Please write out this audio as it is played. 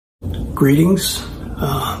Greetings,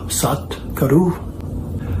 Sadhguru.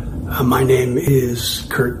 My name is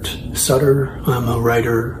Kurt Sutter. I'm a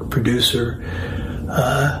writer, producer.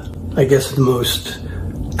 I guess the most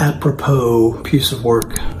apropos piece of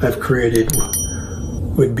work I've created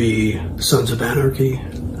would be Sons of Anarchy.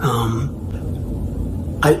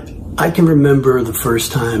 I can remember the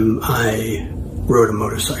first time I rode a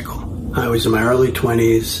motorcycle. I was in my early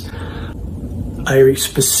 20s. I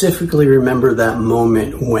specifically remember that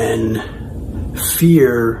moment when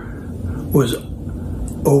fear was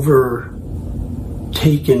overtaken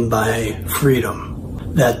by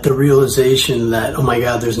freedom. That the realization that, oh my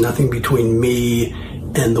God, there's nothing between me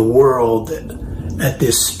and the world at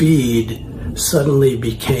this speed suddenly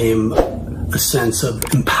became a sense of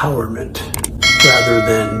empowerment rather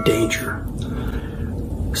than danger.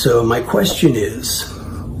 So my question is,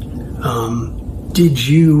 did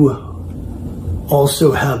you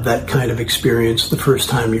also have that kind of experience the first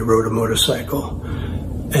time you rode a motorcycle?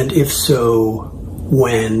 And if so,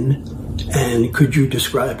 when? And could you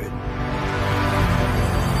describe it?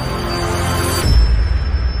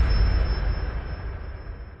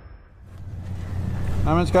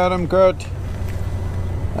 Namaskaram, Kurt.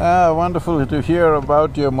 Wonderful to hear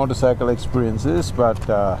about your motorcycle experiences, but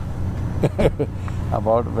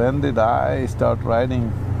about when did I start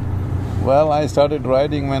riding? Well, I started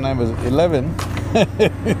riding when I was 11.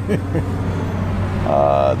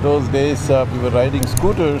 Those days we were riding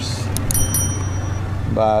scooters,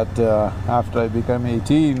 but after I became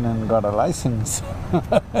 18 and got a license,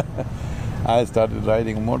 I started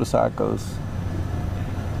riding motorcycles.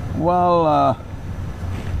 Well,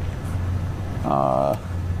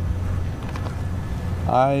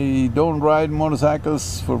 I don't ride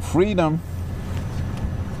motorcycles for freedom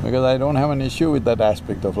because I don't have an issue with that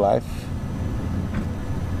aspect of life,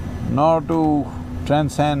 nor to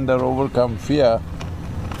transcend or overcome fear.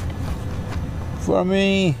 For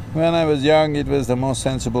me, when I was young, it was the most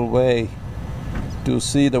sensible way to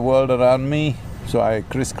see the world around me, so I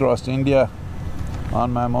crisscrossed India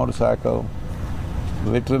on my motorcycle,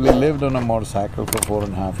 literally lived on a motorcycle for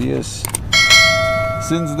 4.5 years.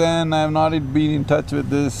 Since then, I've not been in touch with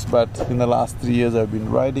this, but in the last 3 years I've been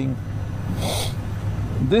riding.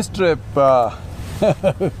 This trip, I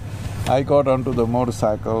got onto the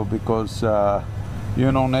motorcycle because,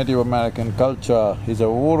 Native American culture is a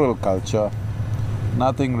oral culture,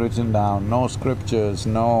 nothing written down, no scriptures,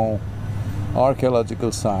 no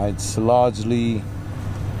archaeological sites, largely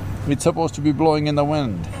it's supposed to be blowing in the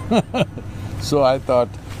wind. So I thought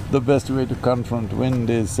the best way to confront wind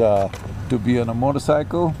is to be on a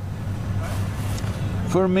motorcycle.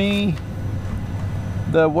 For me,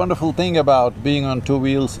 the wonderful thing about being on two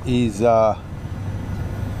wheels is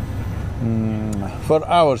for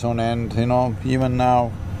hours on end, even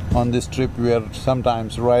now on this trip we are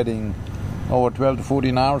sometimes riding over 12 to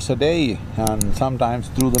 14 hours a day and sometimes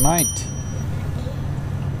through the night.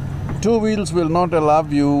 Two wheels will not allow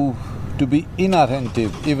you to be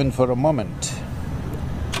inattentive even for a moment.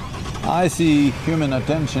 I see human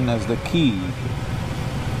attention as the key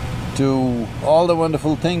to all the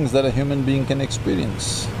wonderful things that a human being can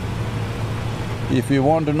experience. If you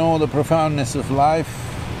want to know the profoundness of life,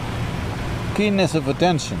 keenness of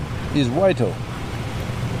attention is vital.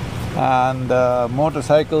 And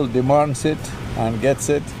motorcycle demands it and gets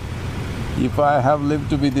it. If I have lived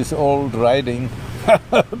to be this old riding,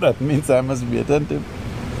 that means I must be attentive.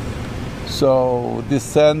 So this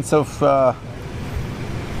sense of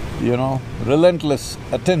relentless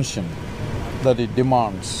attention that it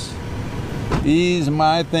demands is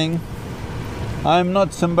my thing. I'm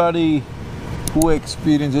not somebody who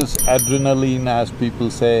experiences adrenaline, as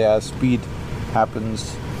people say, as speed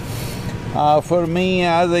happens. For me,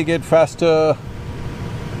 as I get faster,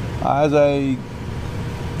 as I,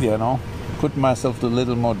 put myself to a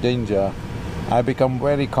little more danger, I become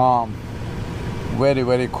very calm, very,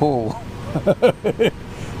 very cool.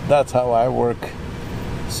 That's how I work.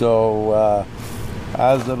 So,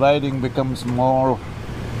 as the riding becomes more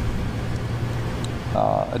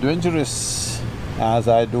adventurous, as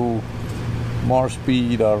I do more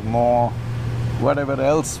speed or more whatever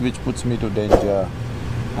else which puts me to danger,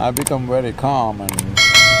 I become very calm and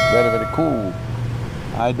very, very cool.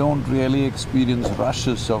 I don't really experience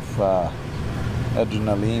rushes of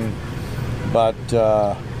adrenaline, but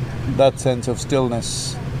that sense of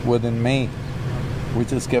stillness within me, which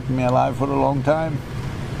has kept me alive for a long time,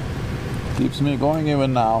 keeps me going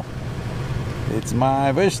even now. It's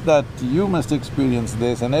my wish that you must experience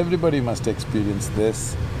this and everybody must experience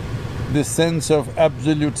this. This sense of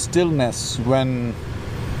absolute stillness when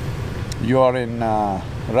you are in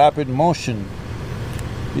rapid motion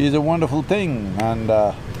is a wonderful thing, and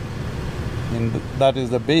That is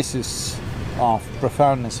the basis of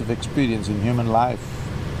profoundness of experience in human life.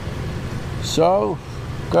 So,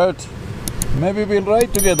 Kurt, maybe we'll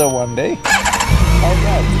ride together one day. How's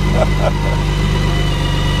that?